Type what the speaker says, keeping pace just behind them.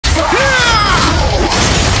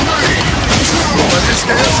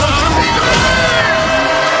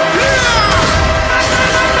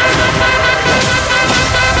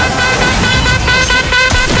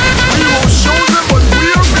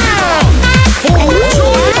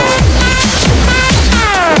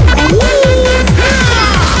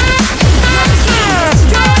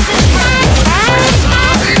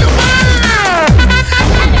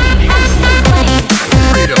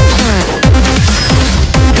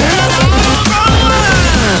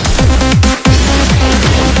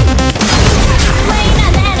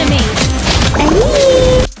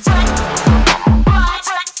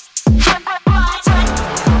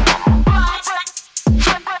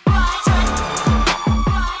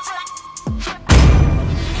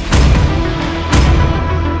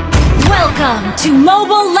Welcome to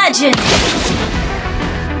Mobile Legends!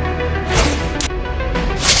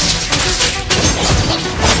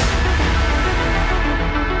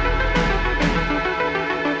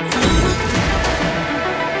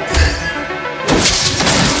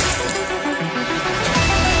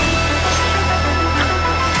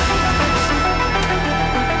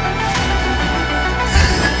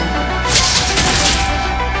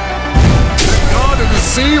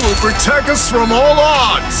 Sea will protect us from all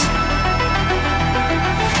odds!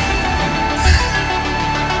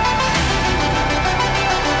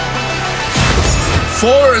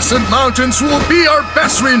 Forests and mountains will be our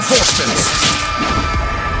best reinforcements!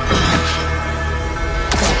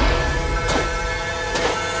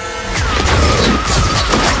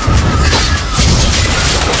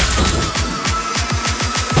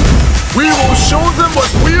 We will show them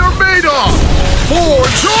what we are made of!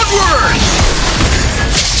 Forge onward!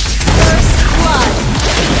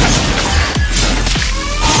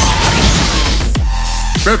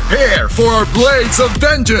 Prepare for our blades of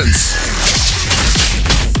vengeance!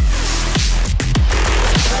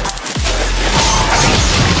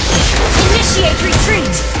 Initiate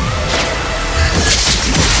retreat!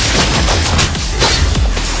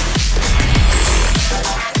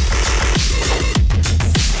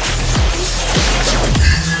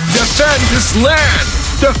 Defend this land!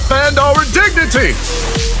 Defend our dignity!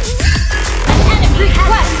 An enemy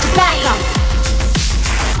requests backup!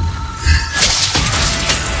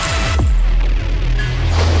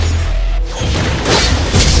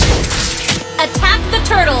 Attack the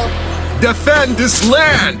turtle! Defend this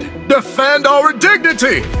land! Defend our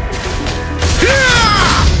dignity!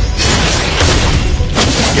 Yeah!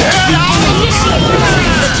 Get out of the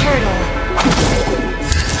turtle!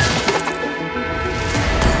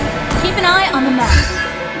 Keep an eye on the map.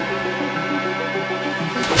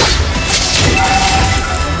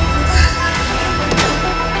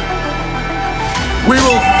 We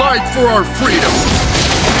will fight for our freedom!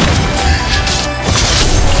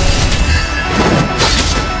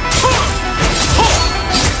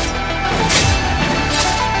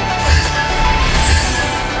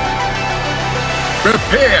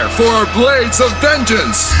 Prepare for our blades of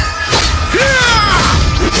vengeance!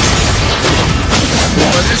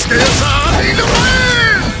 But it's on the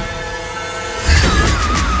land!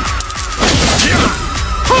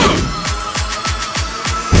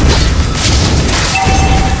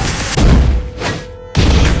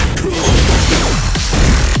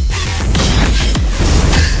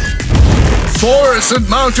 Forests and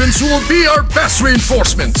mountains will be our best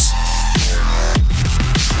reinforcements!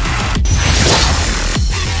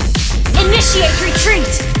 Initiate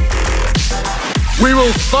retreat! We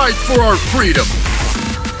will fight for our freedom!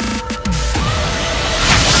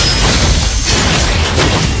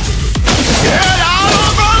 Get out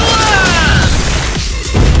of our land!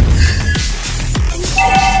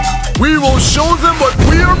 We will show them what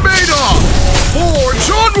we are made of! Forge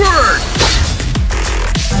onward!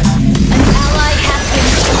 An ally has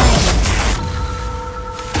been slain.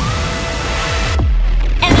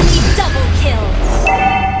 Enemy double kill!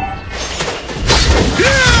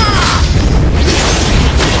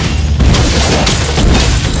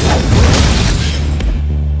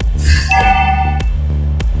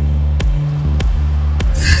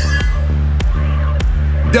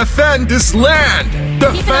 Defend this land!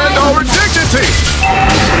 Defend our dignity!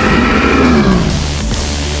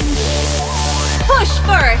 Push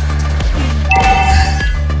first!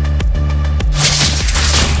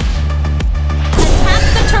 Attack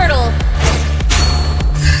the turtle!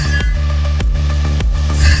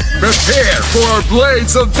 Prepare for our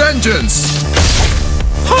blades of vengeance!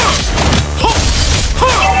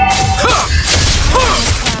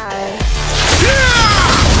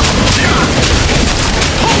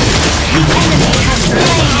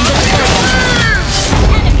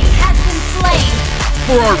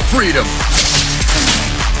 For our freedom!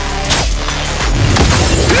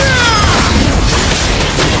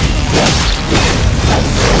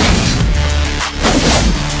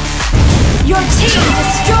 Your team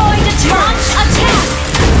destroyed a launch attack!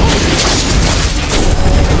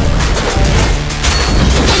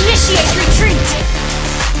 Initiate retreat!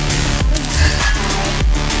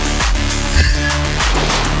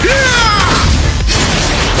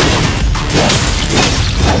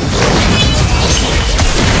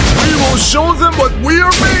 Show them what we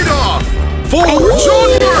are made of! Forge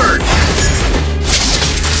onward!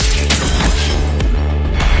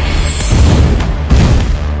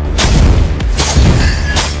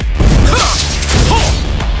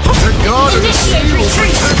 The god of the sea will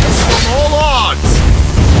protect us from all odds!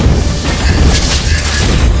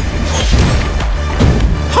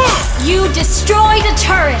 You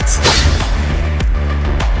turret!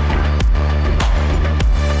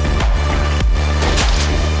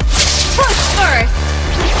 Push first!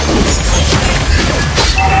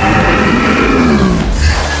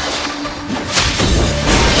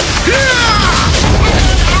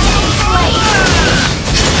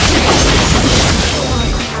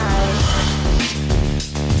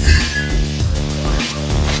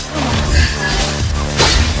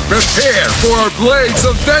 Prepare for our blades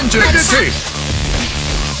of vengeance! Dignity!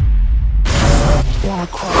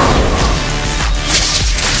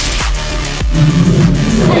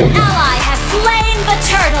 An ally has slain the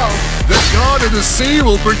turtle! The god of the sea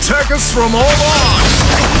will protect us from all odds!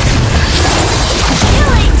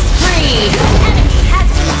 Killing spree! Enemy has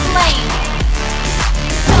been slain!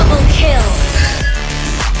 Double kill!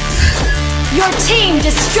 Your team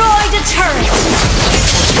destroyed a turret!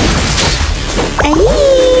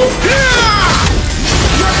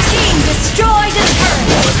 Your team destroyed a turret!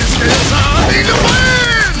 It's time to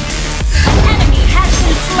win! An enemy has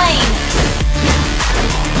been slain!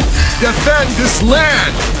 Defend this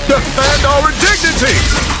land! Defend our dignity!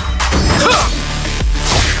 Huh!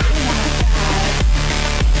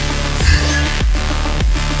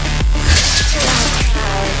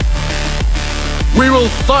 We will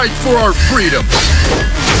fight for our freedom!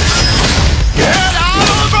 Get out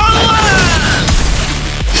of our land!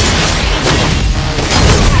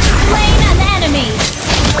 Slain an enemy!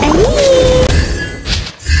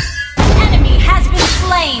 An enemy has been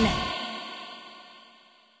slain!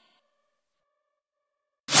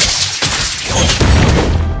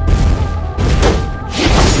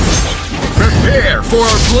 Prepare for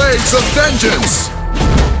our blades of vengeance!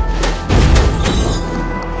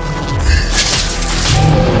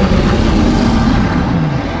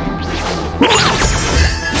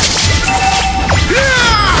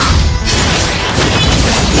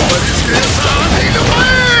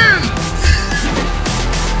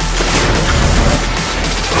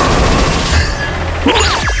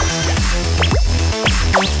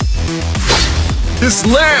 This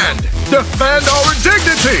land! Defend our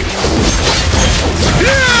dignity!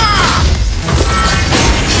 Yeah!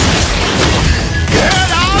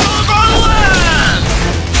 Get out of our land!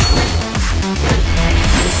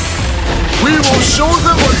 We will show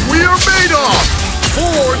them what we are made of!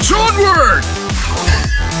 Forge onward!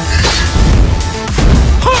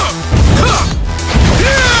 Huh! Huh!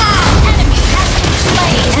 Yeah! Enemy has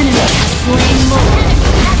slain more.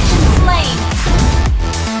 Enemy has been slain.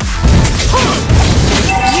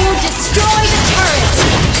 You destroyed a turret.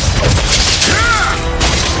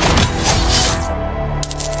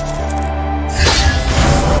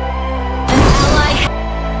 An ally has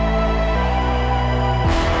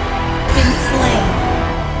been slain.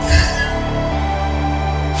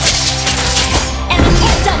 Enemy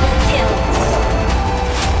double kill.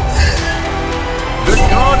 The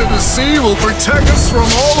god of the sea will protect us from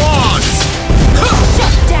all odds!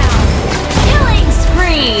 Shut down. Killing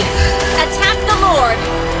spree. Attack the Lord.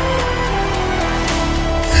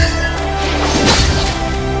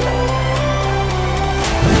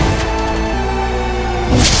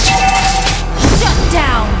 Shut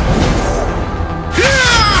down.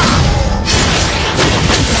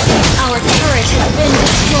 Our turret has been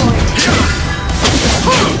destroyed.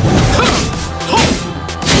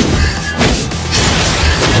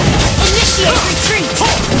 Initiate retreat.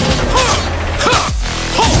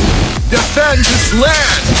 Defend this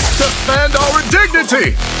land! Defend our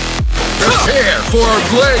dignity! Prepare for our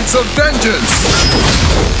blades of vengeance!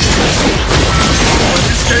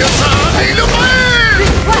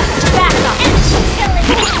 Request backup.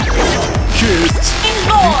 Killing. Kids!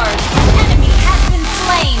 Lord. Enemy has been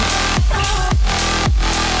slain.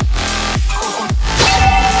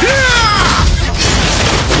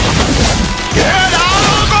 Get out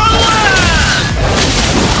of our land!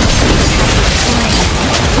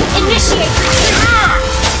 Initiate retreat.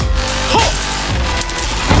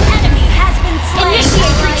 An enemy has been slain.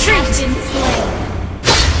 Initiate retreat.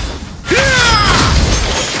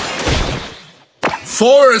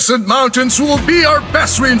 Forests and mountains will be our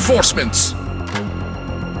best reinforcements!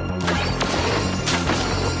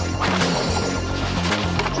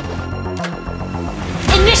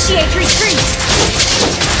 Initiate retreat.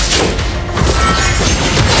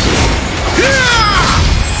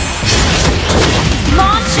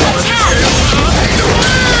 Launch attack.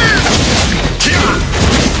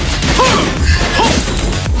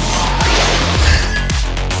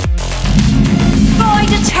 Void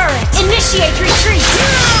a turret. Initiate retreat.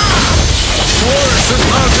 Forests and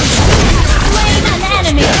mountains! Slain an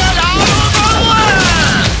enemy. Get out of our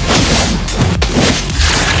land!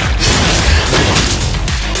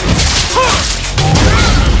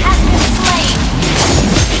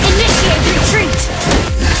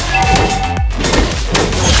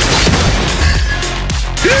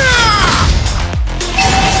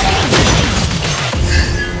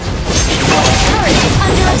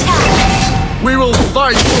 We will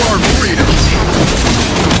fight for our freedom.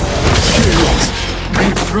 Heroes,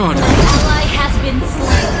 make run. An ally has been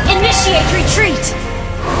slain. Initiate retreat.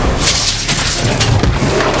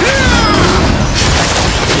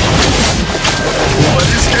 What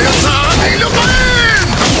is this?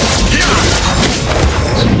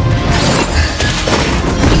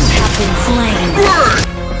 Have been slain. Word!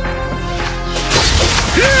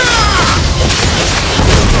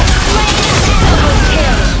 Double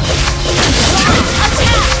kill.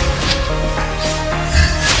 Attack.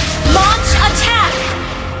 Launch attack.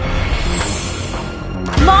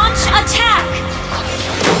 Launch attack.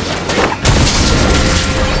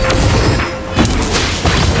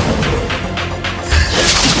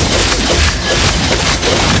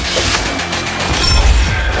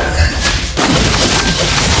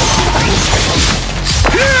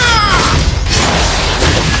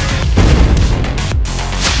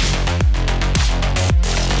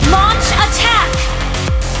 Launch attack!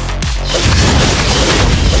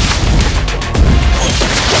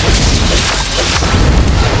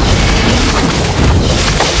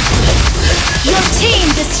 Your team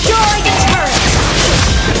destroyed a turret!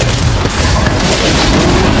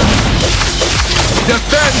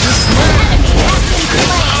 Defend this land!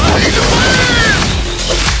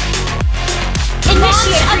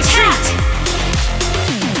 Initiate attack!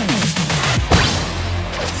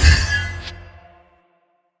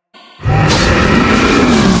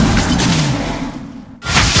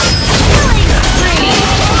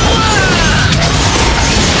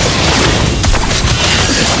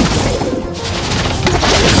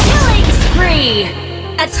 Killing spree!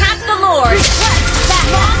 Attack the Lord! That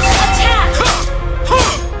launch attack!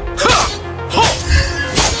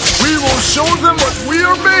 We will show them what we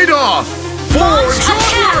are made of! Forge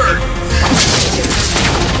attack! onward!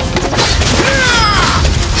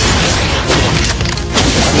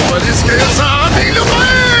 What is this?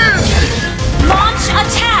 Launch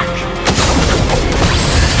attack!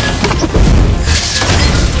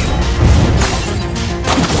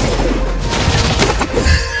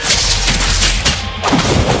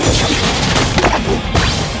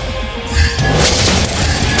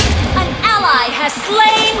 An ally has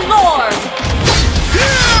slain Lord!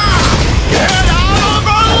 Get out of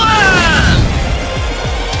our land!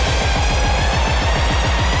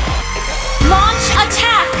 Launch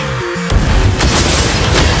attack!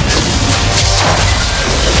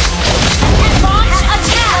 Launch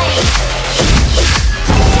attack!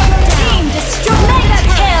 Team destroy mega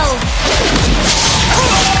kill!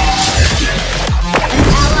 An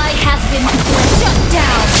ally has been shut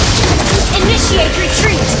down! Initiate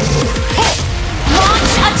retreat!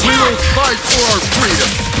 Launch We will attack! fight for our freedom!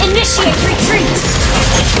 Initiate retreat!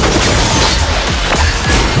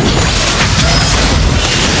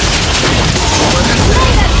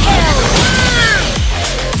 Mega kill!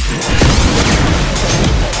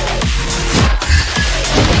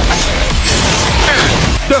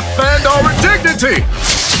 Defend our dignity!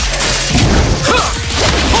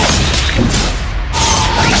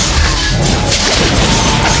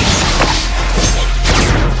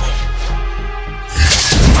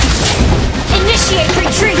 Initiate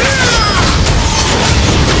retreat!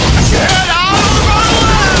 Get out of our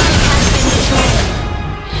land!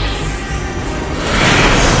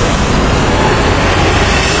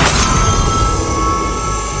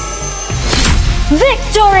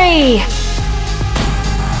 Victory!